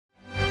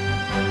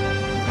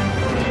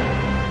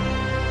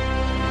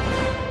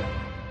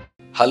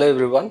Hello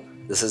everyone,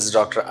 this is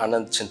Dr.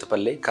 Anand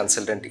Chintapalli,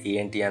 Consultant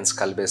ENT and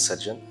Skull Base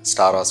Surgeon,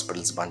 Star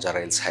Hospitals, Banjara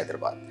Hills,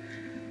 Hyderabad.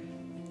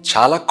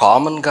 చాలా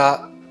కామన్గా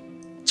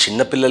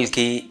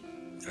చిన్నపిల్లలకి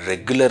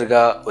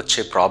రెగ్యులర్గా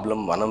వచ్చే problem,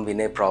 మనం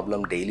వినే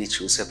ప్రాబ్లం, డైలీ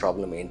చూసే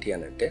ప్రాబ్లం ఏంటి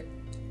అని అంటే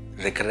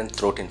recurrent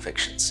throat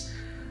infections.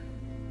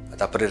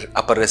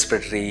 Upper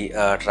respiratory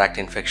tract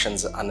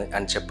infections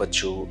అని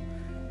చెప్పచ్చు,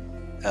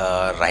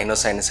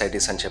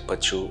 రైనోసైనసైటిస్ అని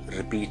చెప్పచ్చు,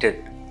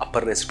 repeated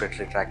upper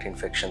respiratory tract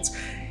infections.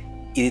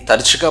 ఇది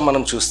తరచుగా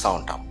మనం చూస్తూ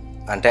ఉంటాం.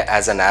 అంటే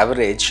as an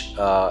average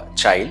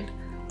child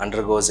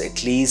undergoes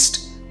at least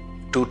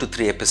 2 to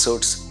 3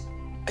 episodes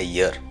a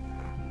year.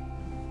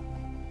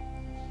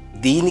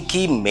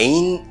 దీనికి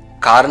మెయిన్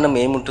కారణం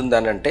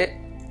ఏముంటుందని అంటే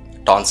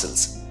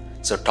టాన్సిల్స్.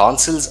 సో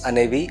టాన్సిల్స్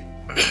అనేవి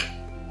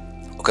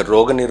ఒక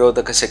రోగ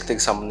నిరోధక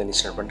శక్తికి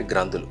సంబంధించినటువంటి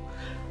గ్రంథులు.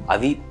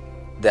 అవి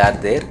they are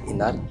there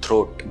in our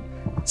throat.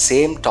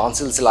 Same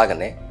tonsils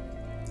లాగానే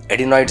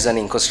ఎడినాయిడ్స్ అని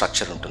ఇంకో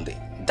స్ట్రక్చర్ ఉంటుంది,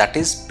 that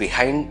is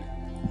behind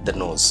the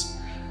nose.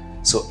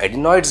 So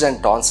adenoids and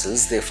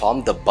tonsils, they form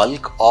the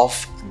bulk of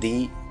the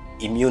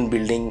immune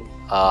building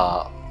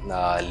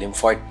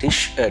lymphoid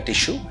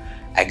tissue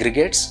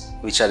aggregates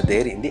which are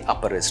there in the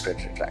upper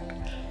respiratory tract.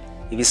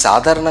 ఇవి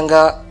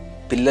సాధారణంగా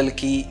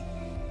పిల్లలకి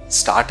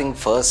starting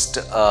first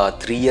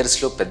 3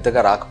 yearsలో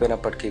పెద్దగా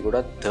రాకపోయినప్పటికీ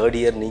కూడా 3rd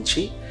year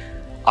నుంచి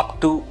up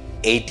to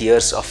 8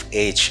 years of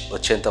age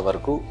వచ్చేంత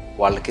వరకు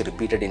వాళ్ళకి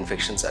repeated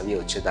infections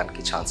అవి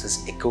వచ్చేదానికి ఛాన్సెస్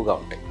ఎక్కువగా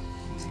ఉంటాయి.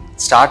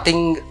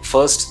 Starting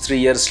first 3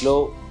 yearsలో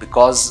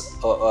because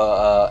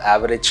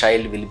average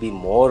child will be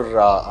more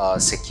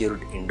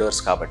secured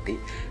indoors కాబట్టి,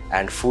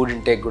 అండ్ ఫుడ్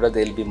ఇంటేక్ కూడా they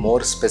will be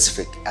more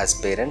specific as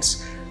parents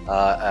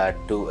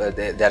to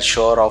they are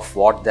sure of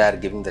what they are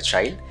giving the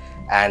child.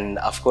 And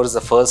of course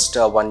the first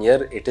 1 year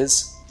it is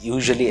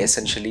usually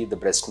essentially the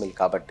breast milk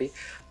కాబట్టి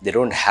they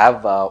don't have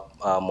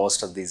most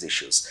of these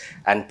issues.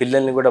 And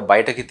పిల్లల్ని కూడా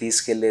బయటకి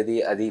తీసుకెళ్ళేది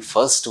అది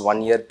first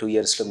 1 year 2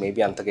 yearsలో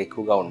maybe అంతగా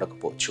ఎక్కువగా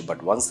ఉండకపోవచ్చు.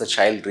 But once the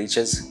child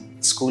reaches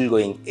school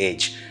going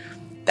age,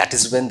 that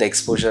is when the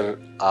exposure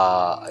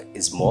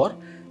is more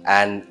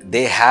and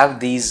they have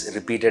these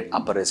repeated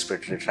upper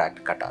respiratory tract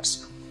catarrhs.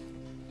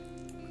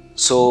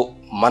 So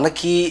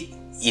మనకి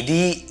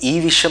ఈ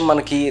విషయం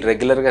మనకి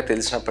రెగ్యులర్గా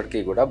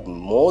తెలిసినప్పటికీ కూడా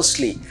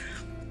మోస్ట్లీ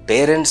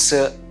పేరెంట్స్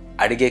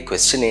అడిగే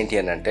క్వశ్చన్ ఏంటి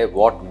అని అంటే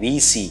what we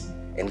see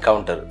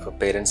encounter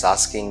parents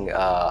asking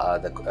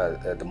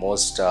the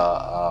most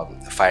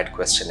fired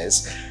question is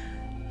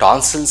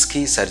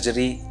టాన్సిల్స్కి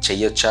surgery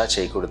చేయొచ్చా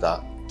చేయకూడదా,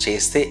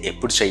 చేస్తే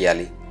ఎప్పుడు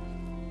చేయాలి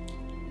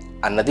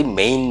అన్నది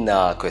main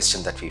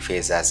question that we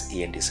face as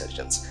ENT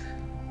surgeons.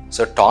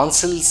 So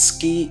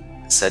టాన్సిల్స్కి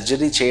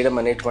surgery చేయడం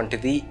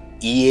అనేటువంటిది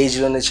ఈ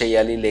ఏజ్లోనే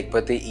చేయాలి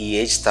లేకపోతే ఈ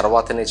ఏజ్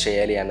తర్వాతనే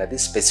చేయాలి అన్నది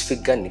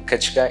స్పెసిఫిక్గా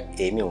నిక్కచ్చిగా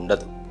ఏమీ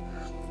ఉండదు.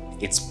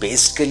 It's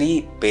basically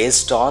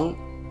based on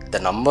the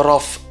number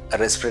of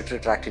respiratory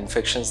tract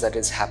infections that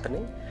is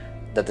happening,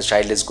 that the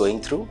child is going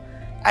through,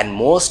 and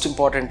most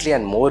importantly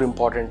and more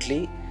importantly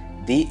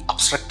the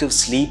obstructive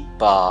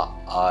sleep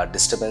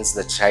disturbance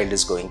the child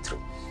is going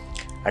through.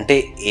 అంటే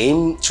ఏం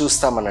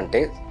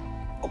చూస్తామనంటే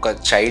ఒక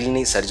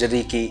చైల్డ్ని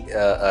సర్జరీకి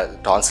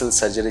tonsil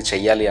surgery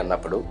చేయాలి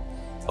అన్నప్పుడు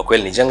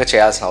ఒకవేళ నిజంగా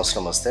చేయాల్సిన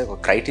అవసరం వస్తే ఒక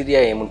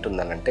క్రైటీరియా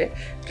ఏముంటుందనంటే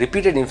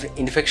రిపీటెడ్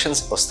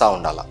ఇన్ఫెక్షన్స్ వస్తూ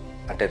ఉండాలి.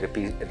 అంటే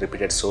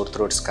రిపీటెడ్ సోర్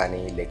థ్రోట్స్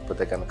కానీ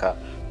లేకపోతే కనుక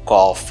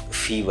cough,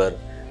 fever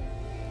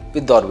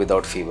with are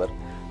without fever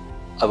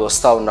అవి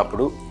వస్తూ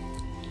ఉన్నప్పుడు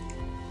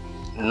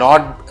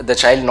the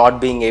child not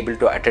being able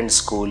to attend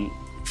school,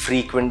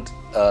 frequent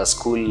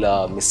school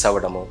miss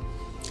అవ్వడము,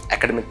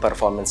 అకాడమిక్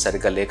పర్ఫార్మెన్స్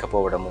సరిగ్గా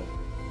లేకపోవడము,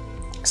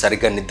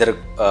 సరిగ్గా నిద్ర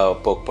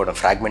పోకపోవడం,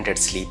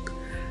 ఫ్రాగ్మెంటెడ్ స్లీప్,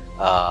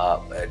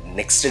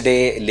 నెక్స్ట్ డే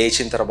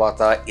లేచిన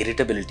తర్వాత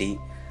irritability,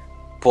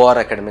 poor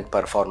academic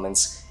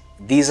performance,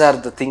 these are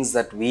the things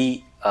that we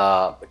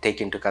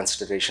take in to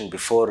consideration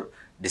before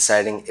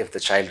deciding if the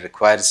child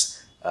requires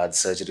the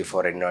surgery for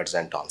adenoids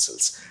and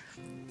tonsils.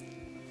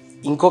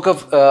 Inkoka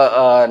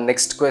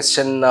next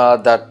question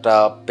that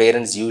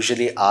parents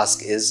usually ask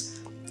is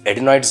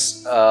adenoids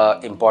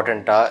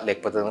important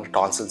lekapothe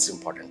tonsils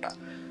important?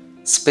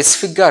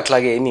 Specific ga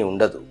atlage emi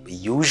undadu.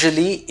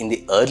 Usually in the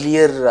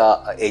earlier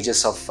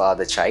ages of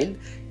the child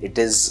it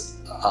is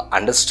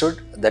understood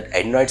that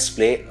adenoids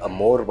play a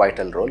more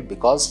vital role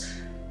because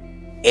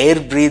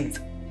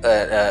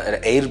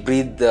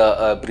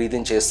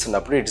breathing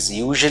చేస్తున్నప్పుడు it's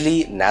usually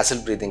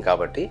nasal breathing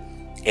కాబట్టి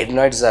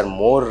adenoids are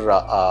more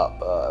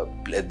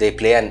they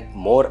play an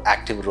more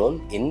active role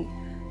in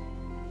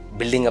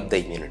building up the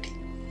immunity.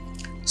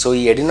 So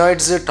ఈ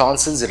adenoids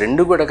tonsils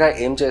రెండు కూడా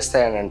ఏం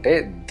చేస్తాయనంటే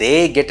they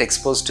get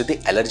expose to the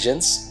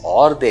allergens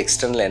are the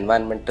external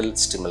environmental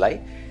stimuli,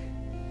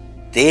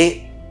 they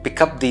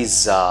pickup these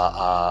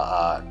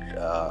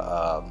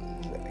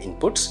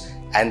inputs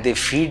and they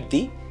feed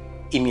the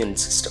immune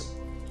system.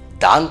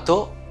 దాంతో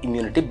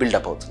immunity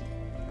buildup అవుతుంది.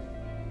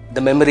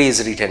 The memory is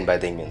retained by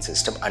the immune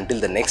system until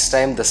the next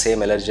time the same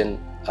allergen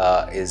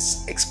is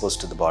exposed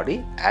to the body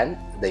and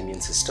the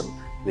immune system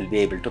will be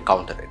able to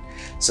counter it.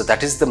 So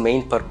that is the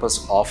main purpose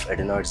of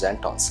adenoids and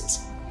tonsils.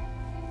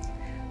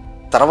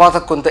 తర్వాత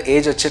కొంత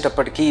age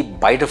వచ్చేటప్పటికి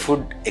బయట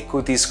food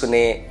ఎక్కువ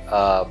తీసుకునే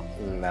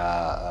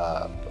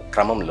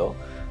క్రమంలో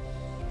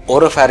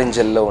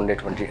ఓరోఫారింజల్లో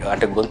ఉండేటువంటి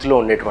అంటే గొంతులో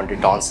ఉండేటువంటి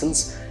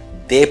tonsils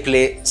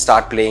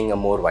start playing a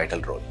more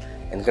vital role.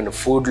 ఎందుకంటే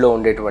ఫుడ్లో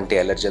ఉండేటువంటి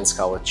ఎలర్జెన్స్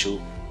కావచ్చు,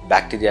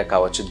 బ్యాక్టీరియా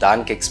కావచ్చు,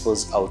 దానికి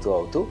ఎక్స్పోజ్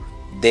అవుతూ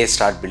they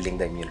start building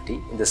the immunity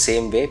in the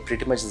same way,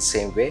 pretty much the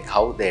same way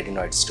how the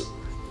adenoids do.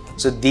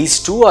 So these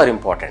two are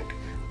important.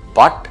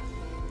 But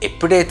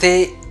ఎప్పుడైతే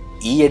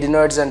ఈ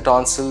adenoids and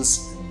tonsils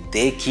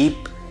they keep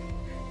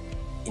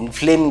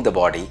inflaming the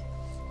body,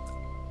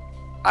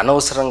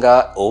 అనవసరంగా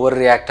over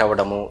react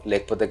అవ్వడము,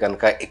 లేకపోతే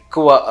కనుక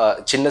ఎక్కువ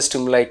చిన్న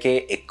స్టిమ్యులైకే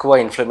ఎక్కువ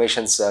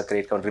inflammations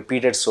create కావడం,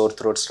 రిపీటెడ్ సోర్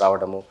థ్రోట్స్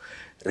రావడము,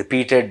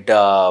 రిపీటెడ్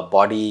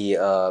బాడీ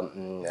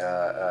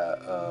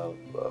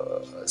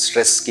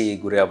స్ట్రెస్కి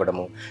గురి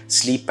అవ్వడము,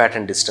 స్లీప్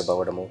ప్యాటర్న్ డిస్టర్బ్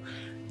అవ్వడము,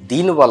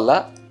 దీనివల్ల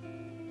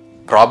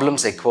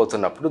ప్రాబ్లమ్స్ ఎక్కువ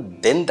అవుతున్నప్పుడు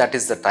then that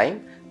is the time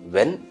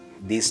when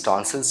these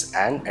tonsils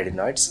and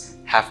adenoids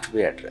have to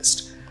be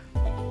addressed.